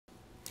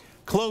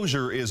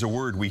Closure is a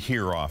word we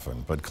hear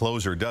often, but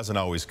closure doesn't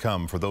always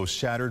come for those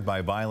shattered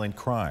by violent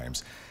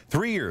crimes.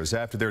 3 years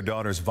after their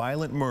daughter's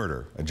violent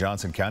murder, a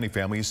Johnson County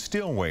family is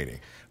still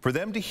waiting. For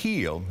them to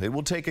heal, it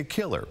will take a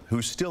killer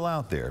who's still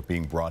out there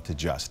being brought to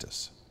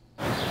justice.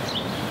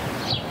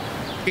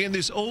 In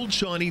this old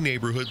Shawnee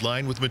neighborhood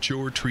lined with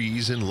mature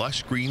trees and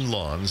lush green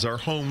lawns are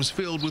homes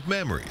filled with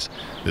memories.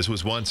 This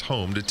was once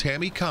home to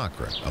Tammy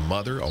Cochran, a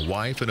mother, a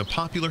wife, and a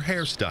popular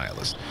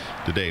hairstylist.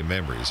 Today,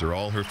 memories are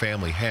all her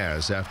family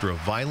has after a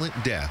violent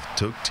death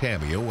took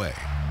Tammy away.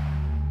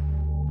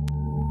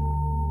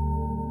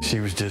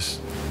 She was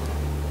just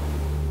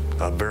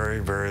a very,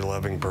 very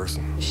loving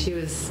person. She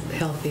was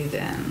healthy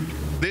then.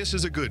 This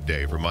is a good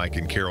day for Mike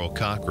and Carol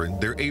Cochran.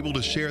 They're able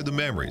to share the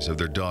memories of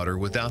their daughter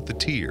without the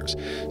tears.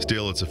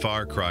 Still, it's a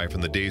far cry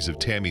from the days of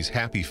Tammy's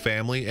happy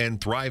family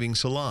and thriving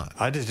salon.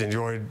 I just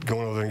enjoyed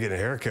going over there and getting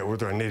a haircut,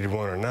 whether I needed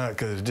one or not,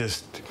 because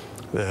just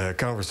the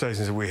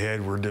conversations that we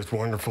had were just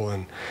wonderful,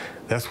 and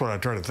that's what I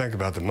try to think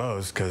about the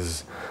most,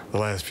 because the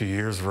last few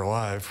years of her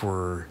life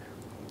were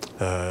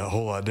a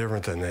whole lot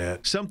different than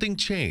that. Something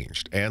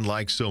changed, and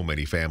like so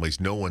many families,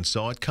 no one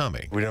saw it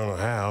coming. We don't know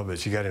how, but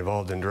she got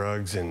involved in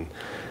drugs, and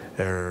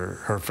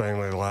her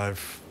family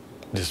life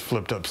just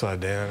flipped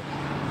upside down.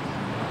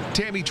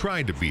 Tammy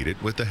tried to beat it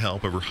with the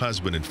help of her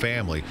husband and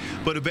family,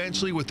 but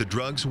eventually with the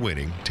drugs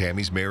winning,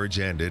 Tammy's marriage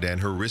ended and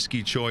her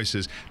risky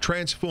choices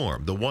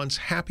transformed the once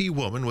happy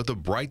woman with a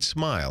bright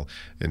smile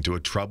into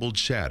a troubled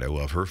shadow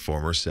of her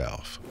former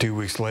self. 2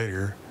 weeks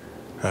later,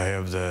 I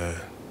have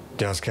the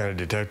Johnson County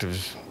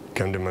detectives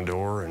come to my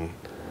door and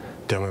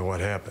tell me what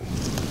happened.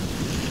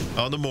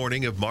 On the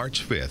morning of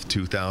March 5th,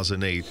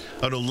 2008,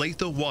 an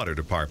Olathe Water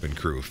Department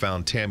crew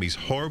found Tammy's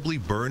horribly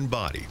burned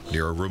body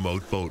near a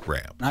remote boat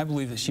ramp. I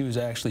believe that she was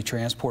actually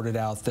transported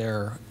out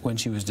there when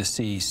she was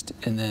deceased,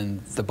 and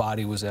then the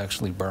body was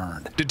actually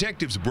burned.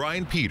 Detectives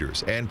Brian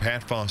Peters and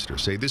Pat Foster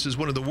say this is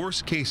one of the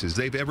worst cases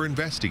they've ever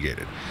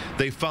investigated.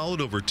 They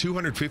followed over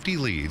 250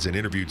 leads and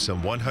interviewed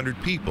some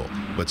 100 people,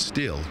 but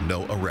still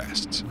no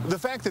arrests. The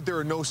fact that there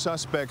are no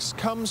suspects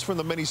comes from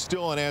the many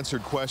still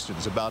unanswered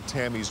questions about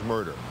Tammy's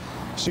murder.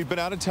 She'd been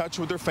out of touch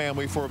with her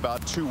family for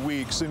about 2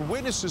 weeks, and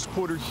witnesses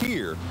put her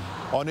here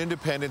on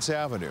Independence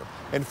Avenue.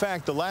 In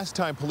fact, the last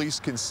time police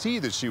can see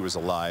that she was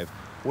alive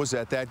was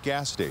at that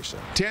gas station.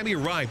 Tammy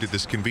arrived at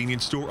this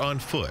convenience store on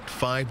foot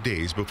 5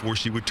 days before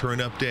she would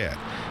turn up dead.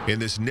 In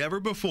this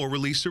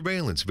never-before-released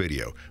surveillance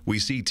video, we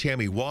see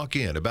Tammy walk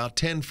in about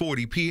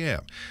 10:40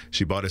 p.m.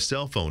 She bought a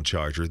cell phone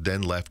charger,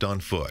 then left on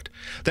foot.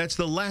 That's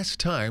the last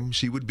time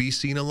she would be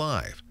seen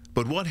alive.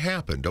 But what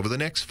happened over the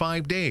next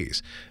 5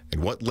 days,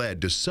 and what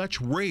led to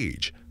such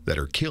rage that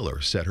her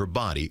killer set her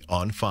body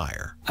on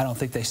fire? I don't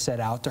think they set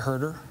out to hurt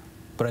her,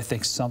 but I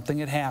think something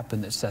had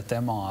happened that set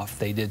them off.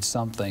 They did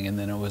something, and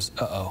then it was,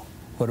 uh-oh.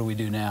 What do we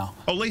do now?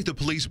 Olathe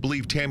police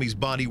believe Tammy's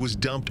body was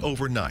dumped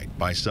overnight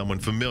by someone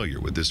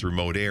familiar with this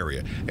remote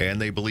area,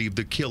 and they believe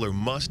the killer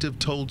must have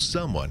told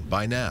someone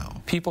by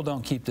now. People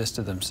don't keep this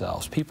to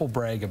themselves. People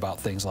brag about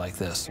things like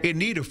this. In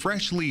need of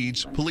fresh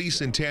leads,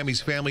 police and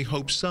Tammy's family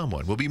hope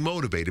someone will be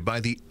motivated by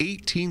the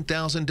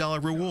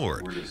 $18,000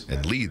 reward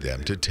and lead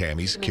them to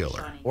Tammy's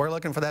killer. We're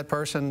looking for that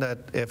person that,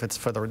 if it's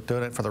for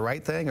doing it for the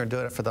right thing or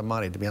doing it for the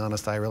money, to be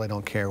honest, I really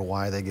don't care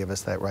why they give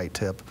us that right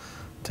tip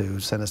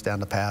to send us down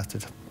the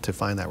path to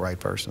find that right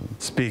person.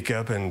 Speak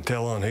up and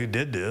tell on who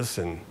did this,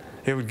 and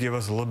it would give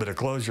us a little bit of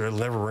closure. It'll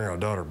never bring our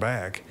daughter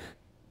back.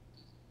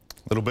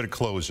 A little bit of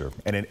closure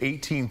and an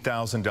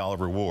 $18,000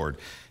 reward.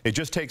 It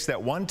just takes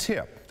that one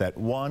tip, that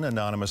one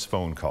anonymous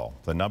phone call.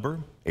 The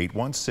number,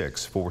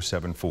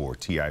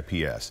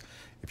 816-474-TIPS.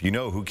 If you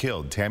know who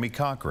killed Tammy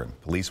Cochran,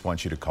 police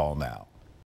want you to call now.